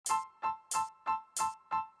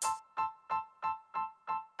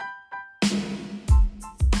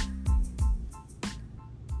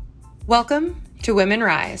Welcome to Women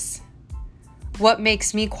Rise. What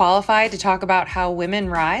makes me qualified to talk about how women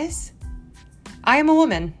rise? I am a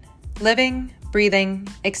woman, living, breathing,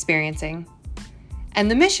 experiencing. And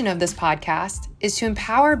the mission of this podcast is to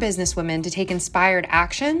empower businesswomen to take inspired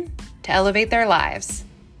action to elevate their lives.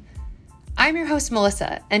 I'm your host,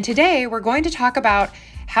 Melissa, and today we're going to talk about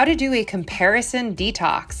how to do a comparison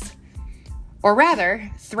detox, or rather,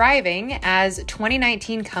 thriving as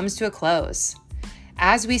 2019 comes to a close.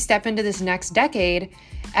 As we step into this next decade,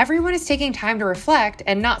 everyone is taking time to reflect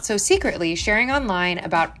and not so secretly sharing online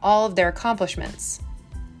about all of their accomplishments,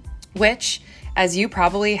 which, as you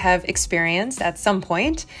probably have experienced at some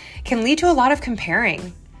point, can lead to a lot of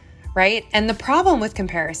comparing, right? And the problem with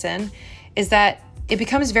comparison is that it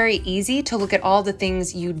becomes very easy to look at all the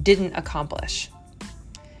things you didn't accomplish.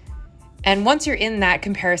 And once you're in that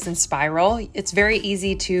comparison spiral, it's very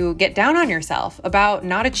easy to get down on yourself about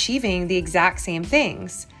not achieving the exact same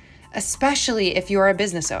things, especially if you're a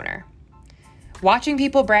business owner. Watching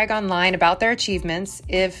people brag online about their achievements,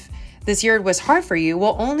 if this year was hard for you,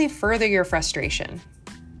 will only further your frustration.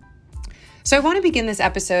 So I want to begin this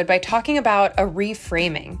episode by talking about a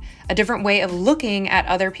reframing, a different way of looking at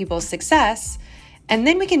other people's success. And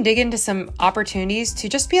then we can dig into some opportunities to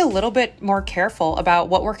just be a little bit more careful about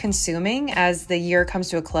what we're consuming as the year comes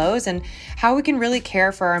to a close and how we can really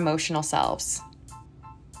care for our emotional selves.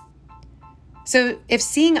 So if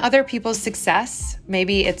seeing other people's success,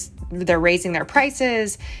 maybe they're raising their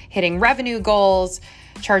prices, hitting revenue goals,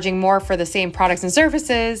 charging more for the same products and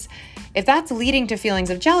services, if that's leading to feelings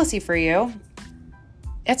of jealousy for you,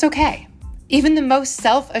 it's okay. Even the most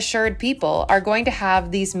self-assured people are going to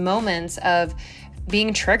have these moments of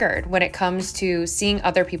being triggered when it comes to seeing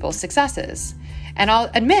other people's successes. And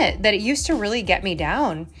I'll admit that it used to really get me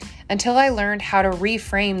down until I learned how to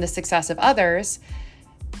reframe the success of others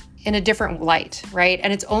in a different light, right?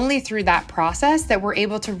 And it's only through that process that we're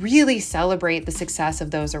able to really celebrate the success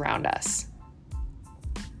of those around us.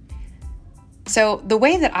 So the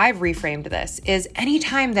way that I've reframed this is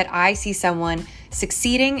anytime that I see someone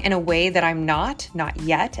succeeding in a way that I'm not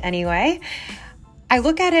yet anyway, I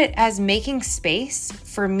look at it as making space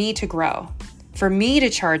for me to grow, for me to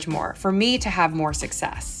charge more, for me to have more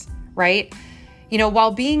success, right? You know,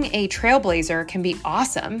 while being a trailblazer can be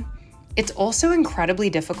awesome, it's also incredibly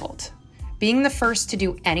difficult. Being the first to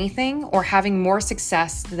do anything or having more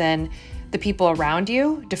success than the people around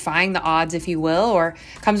you, defying the odds, if you will, or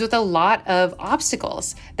comes with a lot of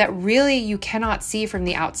obstacles that really you cannot see from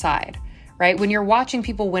the outside. Right? When you're watching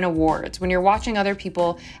people win awards, when you're watching other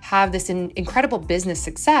people have this incredible business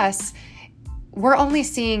success, we're only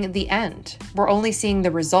seeing the end. We're only seeing the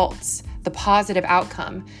results, the positive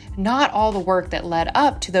outcome, not all the work that led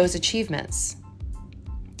up to those achievements.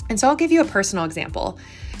 And so I'll give you a personal example.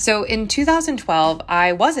 So in 2012,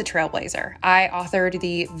 I was a trailblazer. I authored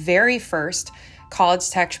the very first college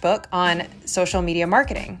textbook on social media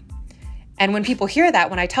marketing. And when people hear that,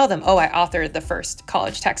 when I tell them, oh, I authored the first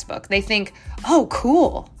college textbook, they think, oh,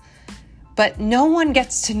 cool. But no one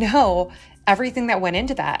gets to know everything that went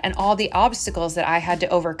into that and all the obstacles that I had to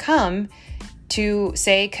overcome to,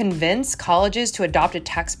 say, convince colleges to adopt a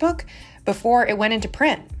textbook before it went into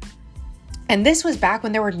print. And this was back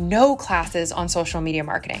when there were no classes on social media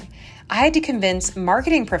marketing. I had to convince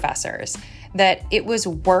marketing professors that it was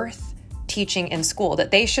worth teaching in school, that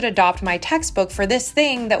they should adopt my textbook for this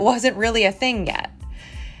thing that wasn't really a thing yet.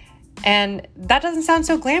 And that doesn't sound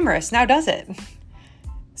so glamorous, now does it?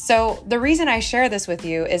 So the reason I share this with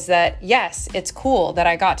you is that, yes, it's cool that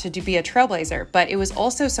I got to be a trailblazer, but it was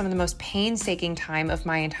also some of the most painstaking time of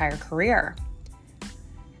my entire career.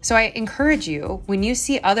 So I encourage you, when you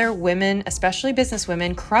see other women, especially business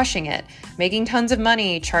women, crushing it, making tons of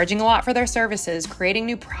money, charging a lot for their services, creating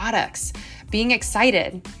new products, being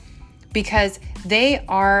excited, because they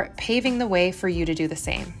are paving the way for you to do the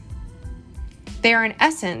same. They are, in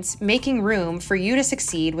essence, making room for you to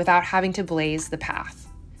succeed without having to blaze the path.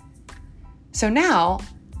 So now,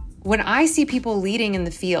 when I see people leading in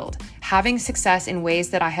the field, having success in ways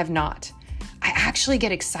that I have not, I actually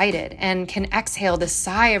get excited and can exhale the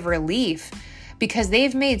sigh of relief because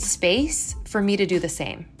they've made space for me to do the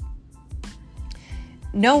same.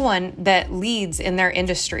 No one that leads in their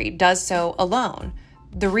industry does so alone.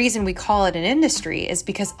 The reason we call it an industry is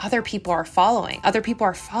because other people are following. Other people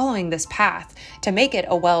are following this path to make it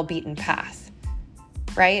a well-beaten path,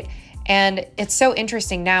 right? And it's so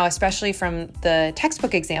interesting now, especially from the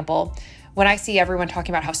textbook example, when I see everyone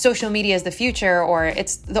talking about how social media is the future or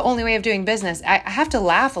it's the only way of doing business, I have to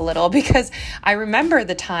laugh a little because I remember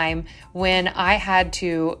the time when I had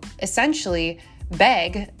to essentially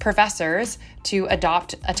beg professors to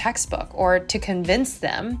adopt a textbook or to convince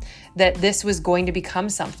them that this was going to become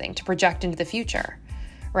something to project into the future,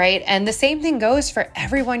 right? And the same thing goes for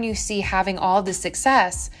everyone you see having all this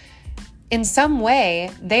success. In some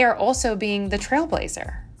way, they are also being the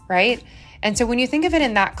trailblazer, right? And so when you think of it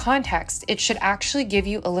in that context, it should actually give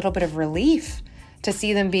you a little bit of relief to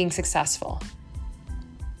see them being successful.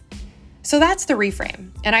 So that's the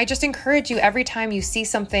reframe. And I just encourage you, every time you see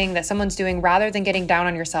something that someone's doing, rather than getting down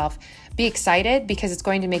on yourself, be excited, because it's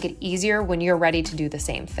going to make it easier when you're ready to do the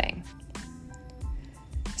same thing.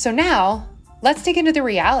 So now let's dig into the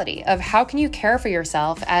reality of how can you care for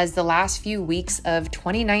yourself as the last few weeks of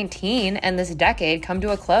 2019 and this decade come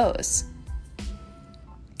to a close,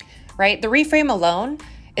 right? The reframe alone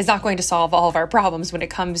is not going to solve all of our problems when it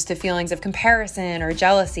comes to feelings of comparison or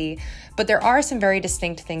jealousy, but there are some very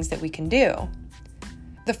distinct things that we can do.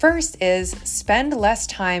 The first is spend less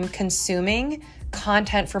time consuming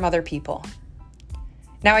content from other people.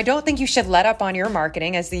 Now, I don't think you should let up on your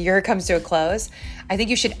marketing as the year comes to a close. I think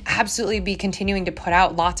you should absolutely be continuing to put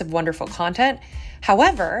out lots of wonderful content.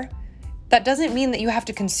 However, that doesn't mean that you have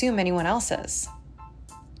to consume anyone else's.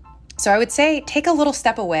 So I would say take a little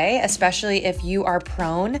step away, especially if you are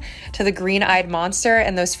prone to the green-eyed monster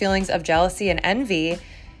and those feelings of jealousy and envy.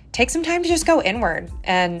 Take some time to just go inward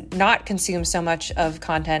and not consume so much of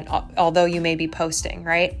content, although you may be posting,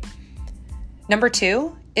 right? Number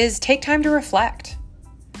 2 is take time to reflect.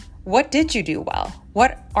 What did you do well?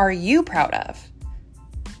 What are you proud of?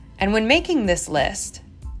 And when making this list,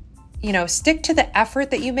 stick to the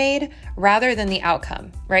effort that you made rather than the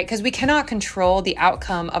outcome, right? Because we cannot control the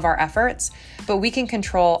outcome of our efforts, but we can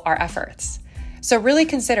control our efforts. So really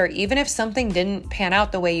consider, even if something didn't pan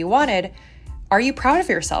out the way you wanted, are you proud of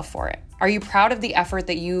yourself for it? Are you proud of the effort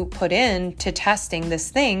that you put in to testing this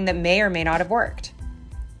thing that may or may not have worked?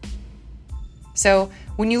 So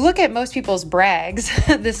when you look at most people's brags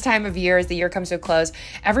this time of year, as the year comes to a close,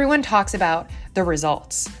 everyone talks about the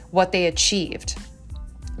results, what they achieved,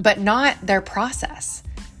 but not their process.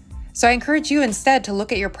 So I encourage you instead to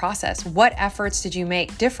look at your process. What efforts did you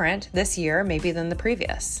make different this year, maybe than the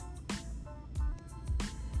previous?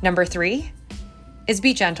 Number 3 is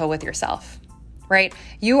be gentle with yourself, right?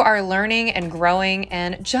 You are learning and growing,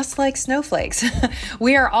 and just like snowflakes,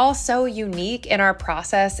 we are all so unique in our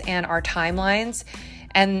process and our timelines,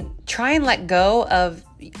 and try and let go of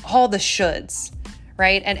all the shoulds,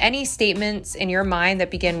 right? And any statements in your mind that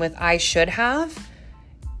begin with I should have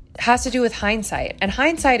has to do with hindsight, and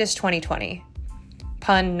hindsight is 2020.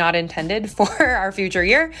 Pun not intended for our future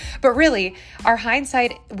year, but really our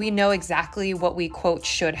hindsight, we know exactly what we quote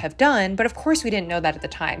should have done, but of course we didn't know that at the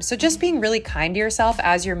time. So just being really kind to yourself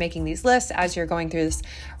as you're making these lists, as you're going through this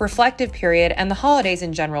reflective period, and the holidays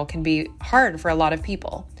in general can be hard for a lot of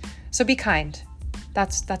people. So be kind.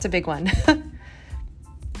 That's a big one.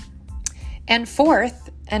 And fourth,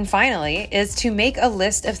 and finally, is to make a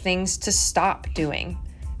list of things to stop doing.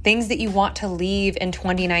 Things that you want to leave in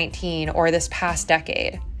 2019 or this past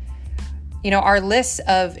decade. Our lists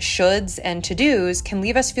of shoulds and to-dos can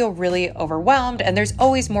leave us feel really overwhelmed, and there's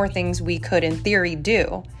always more things we could, in theory,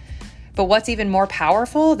 do. But what's even more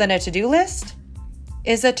powerful than a to-do list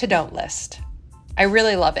is a to-don't list. I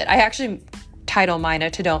really love it. I actually title mine a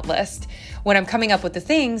to-don't list when I'm coming up with the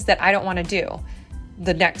things that I don't want to do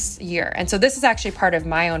the next year. And so this is actually part of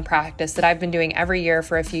my own practice that I've been doing every year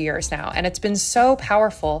for a few years now. And it's been so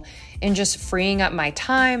powerful in just freeing up my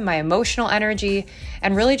time, my emotional energy,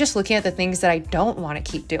 and really just looking at the things that I don't want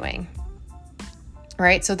to keep doing.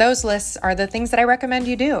 Right? So those lists are the things that I recommend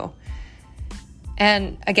you do.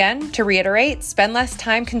 And again, to reiterate, spend less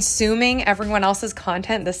time consuming everyone else's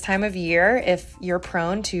content this time of year if you're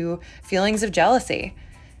prone to feelings of jealousy.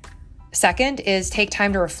 Second is take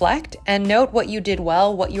time to reflect and note what you did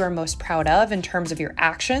well, what you are most proud of in terms of your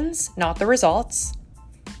actions, not the results.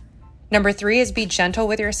 Number 3 is be gentle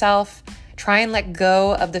with yourself. Try and let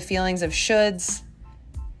go of the feelings of shoulds.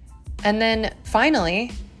 And then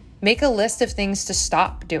finally, make a list of things to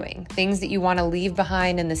stop doing, things that you want to leave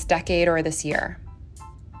behind in this decade or this year.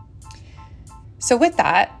 So with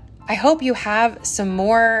that, I hope you have some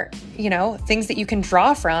more, things that you can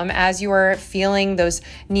draw from as you are feeling those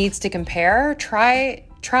needs to compare. Try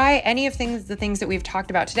any of the things that we've talked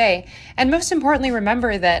about today. And most importantly,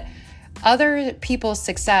 remember that other people's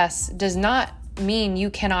success does not mean you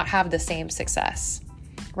cannot have the same success,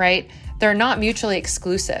 right? They're not mutually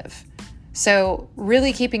exclusive. So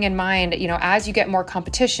really keeping in mind, as you get more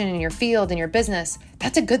competition in your field, in your business,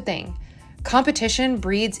 that's a good thing. Competition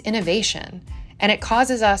breeds innovation. And it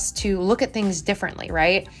causes us to look at things differently,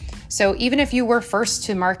 right? So even if you were first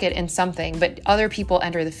to market in something, but other people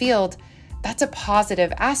enter the field, that's a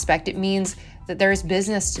positive aspect. It means that there's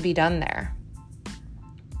business to be done there.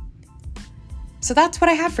 So that's what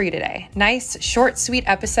I have for you today. Nice, short, sweet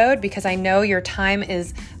episode because I know your time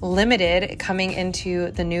is limited coming into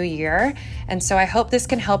the new year. And so I hope this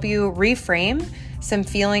can help you reframe some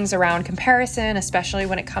feelings around comparison, especially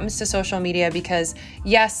when it comes to social media, because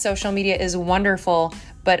yes, social media is wonderful,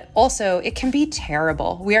 but also it can be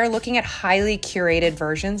terrible. We are looking at highly curated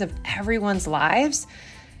versions of everyone's lives,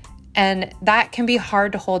 and that can be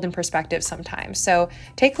hard to hold in perspective sometimes. So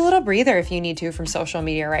take a little breather if you need to from social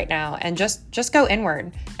media right now, and just go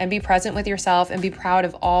inward and be present with yourself and be proud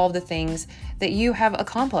of all the things that you have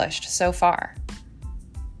accomplished so far.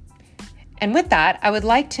 And with that, I would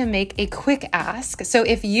like to make a quick ask. So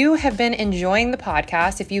if you have been enjoying the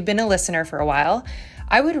podcast, if you've been a listener for a while,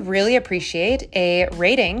 I would really appreciate a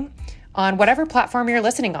rating on whatever platform you're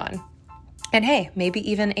listening on. And hey,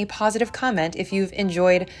 maybe even a positive comment if you've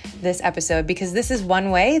enjoyed this episode, because this is one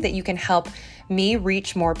way that you can help me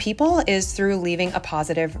reach more people is through leaving a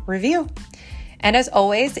positive review. And as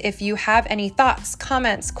always, if you have any thoughts,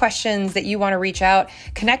 comments, questions that you want to reach out,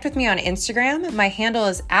 connect with me on Instagram. My handle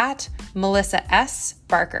is at Melissa S.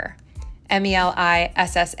 Barker,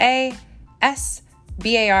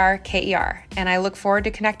 MELISSASBARKER. And I look forward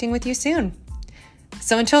to connecting with you soon.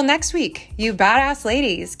 So until next week, you badass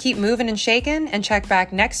ladies, keep moving and shaking, and check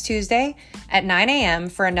back next Tuesday at 9 a.m.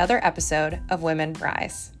 for another episode of Women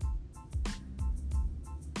Rise.